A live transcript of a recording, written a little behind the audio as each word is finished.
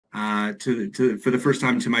for the first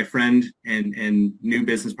time to my friend and new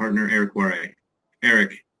business partner, Eric Warre.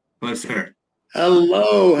 Eric, hello, sir.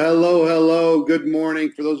 Hello, hello, hello. Good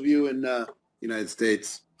morning for those of you in the United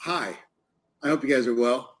States. Hi. I hope you guys are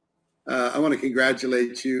well. I want to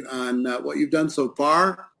congratulate you on what you've done so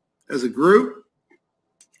far as a group.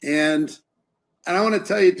 And I want to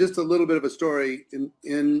tell you just a little bit of a story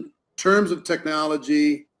in terms of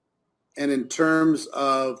technology and in terms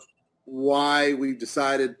of why we've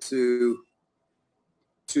decided to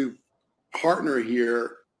partner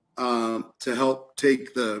here to help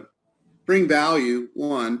bring value,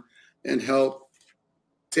 one, and help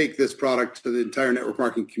take this product to the entire network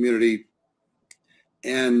marketing community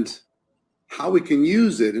and how we can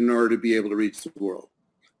use it in order to be able to reach the world.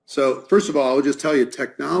 So first of all, I'll just tell you,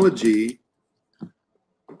 technology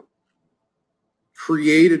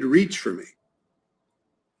created reach for me.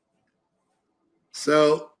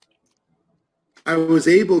 So I was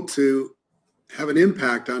able to have an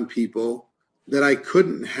impact on people that I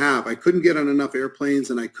couldn't have. I couldn't get on enough airplanes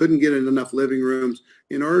and I couldn't get in enough living rooms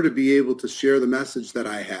in order to be able to share the message that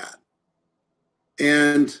I had.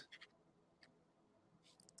 And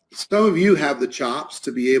some of you have the chops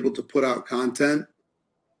to be able to put out content.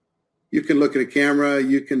 You can look at a camera,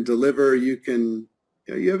 you can deliver, you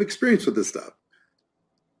have experience with this stuff.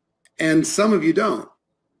 And some of you don't,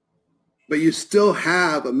 but you still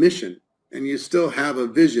have a mission and you still have a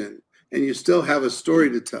vision and you still have a story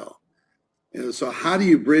to tell. So how do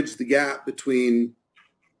you bridge the gap between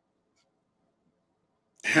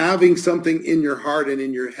having something in your heart and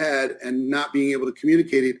in your head and not being able to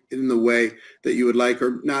communicate it in the way that you would like,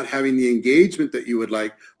 or not having the engagement that you would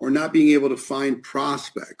like, or not being able to find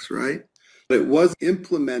prospects, right? But it was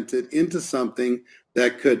implemented into something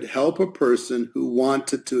that could help a person who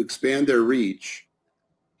wanted to expand their reach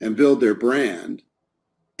and build their brand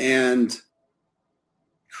and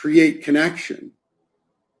create connection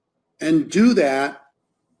and do that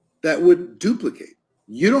would duplicate.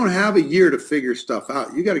 You don't have a year to figure stuff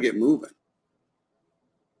out. You got to get moving.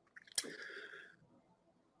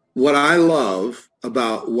 What I love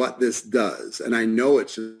about what this does, and I know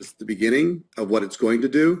it's just the beginning of what it's going to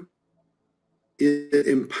do, it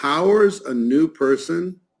empowers a new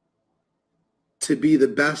person to be the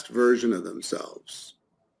best version of themselves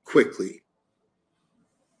quickly.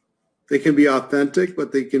 They can be authentic,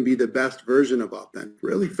 but they can be the best version of authentic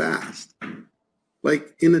really fast,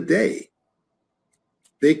 like in a day.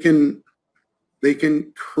 They can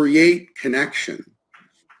create connection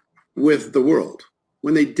with the world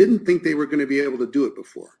when they didn't think they were going to be able to do it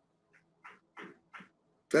before.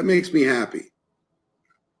 That makes me happy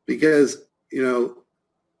because,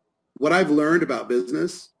 what I've learned about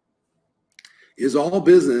business is all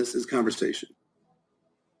business is conversation.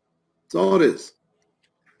 That's all it is.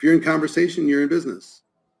 If you're in conversation, you're in business.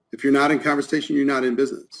 If you're not in conversation, you're not in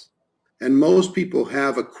business. And most people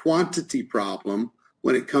have a quantity problem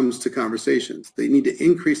when it comes to conversations. They need to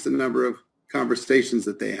increase the number of conversations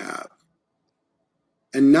that they have.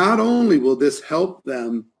 And not only will this help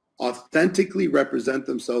them authentically represent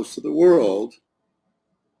themselves to the world,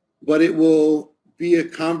 but it will be a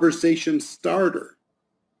conversation starter.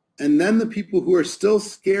 And then the people who are still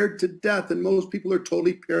scared to death, and most people are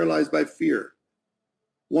totally paralyzed by fear.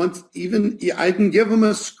 I can give them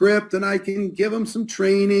a script and I can give them some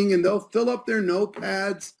training and they'll fill up their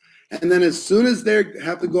notepads. And then as soon as they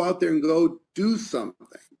have to go out there and go do something,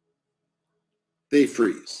 they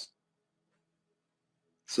freeze.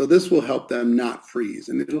 So this will help them not freeze,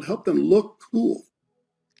 and it'll help them look cool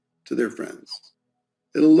to their friends.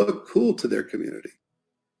 It'll look cool to their community.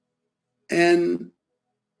 And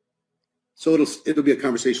so it'll be a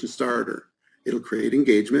conversation starter. It'll create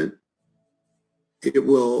engagement. It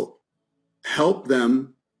will help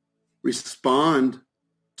them respond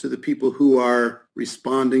to the people who are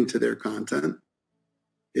responding to their content.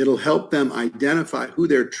 It'll help them identify who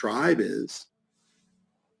their tribe is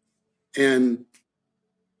and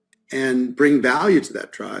bring value to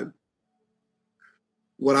that tribe.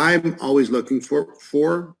 What I'm always looking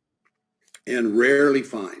for and rarely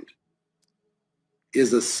find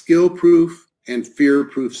is a skill-proof and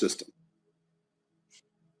fear-proof system.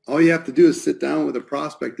 All you have to do is sit down with a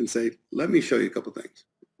prospect and say, let me show you a couple things.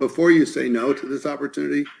 Before you say no to this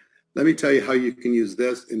opportunity, let me tell you how you can use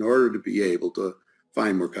this in order to be able to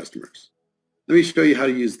find more customers. Let me show you how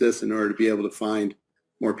to use this in order to be able to find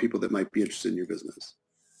more people that might be interested in your business.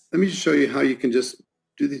 Let me just show you how you can just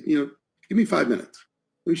do this, give me 5 minutes.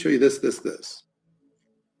 Let me show you this,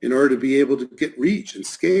 in order to be able to get reach and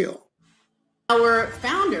scale. Our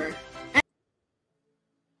founder.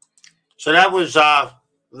 So that was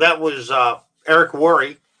Eric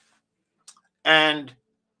Worre, and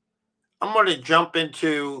I'm going to jump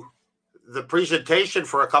into the presentation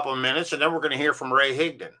for a couple of minutes, and then we're going to hear from Ray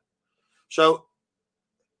Higdon. So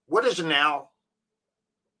what is Nowsite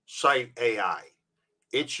AI?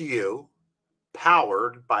 It's you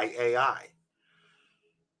powered by AI.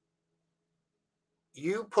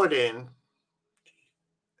 You put in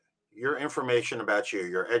your information about you,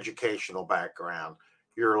 your educational background,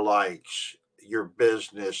 your likes, your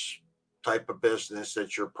business, type of business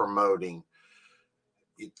that you're promoting,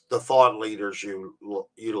 the thought leaders you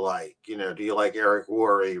like. You know, do you like Eric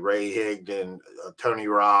Worre, Ray Higdon, Tony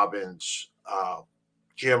Robbins,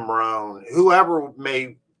 Jim Rohn, whoever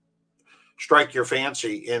may strike your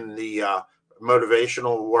fancy in the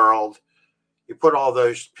motivational world? You put all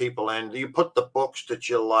those people in. You put the books that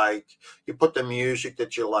you like. You put the music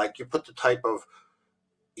that you like. You put the type of,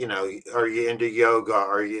 you know, are you into yoga?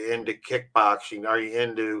 Are you into kickboxing? Are you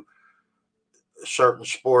into certain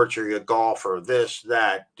sports? Are you a golfer? This,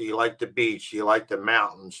 that. Do you like the beach? Do you like the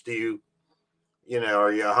mountains? Do you, you know,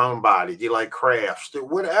 are you a homebody? Do you like crafts?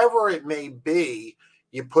 Whatever it may be,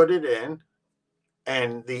 you put it in,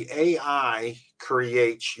 and the AI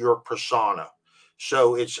creates your persona.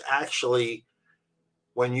 So it's actually,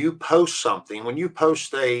 when you post something, when you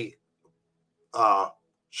post a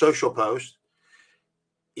social post,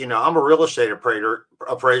 you know, I'm a real estate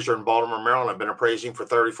appraiser in Baltimore, Maryland. I've been appraising for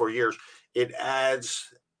 34 years. It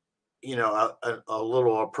adds, you know, a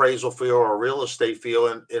little appraisal feel or a real estate feel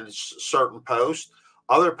in certain posts.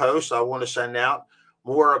 Other posts I want to send out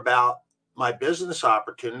more about my business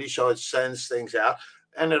opportunity, so it sends things out.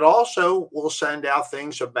 And it also will send out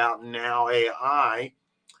things about Now AI,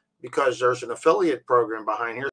 because there's an affiliate program behind here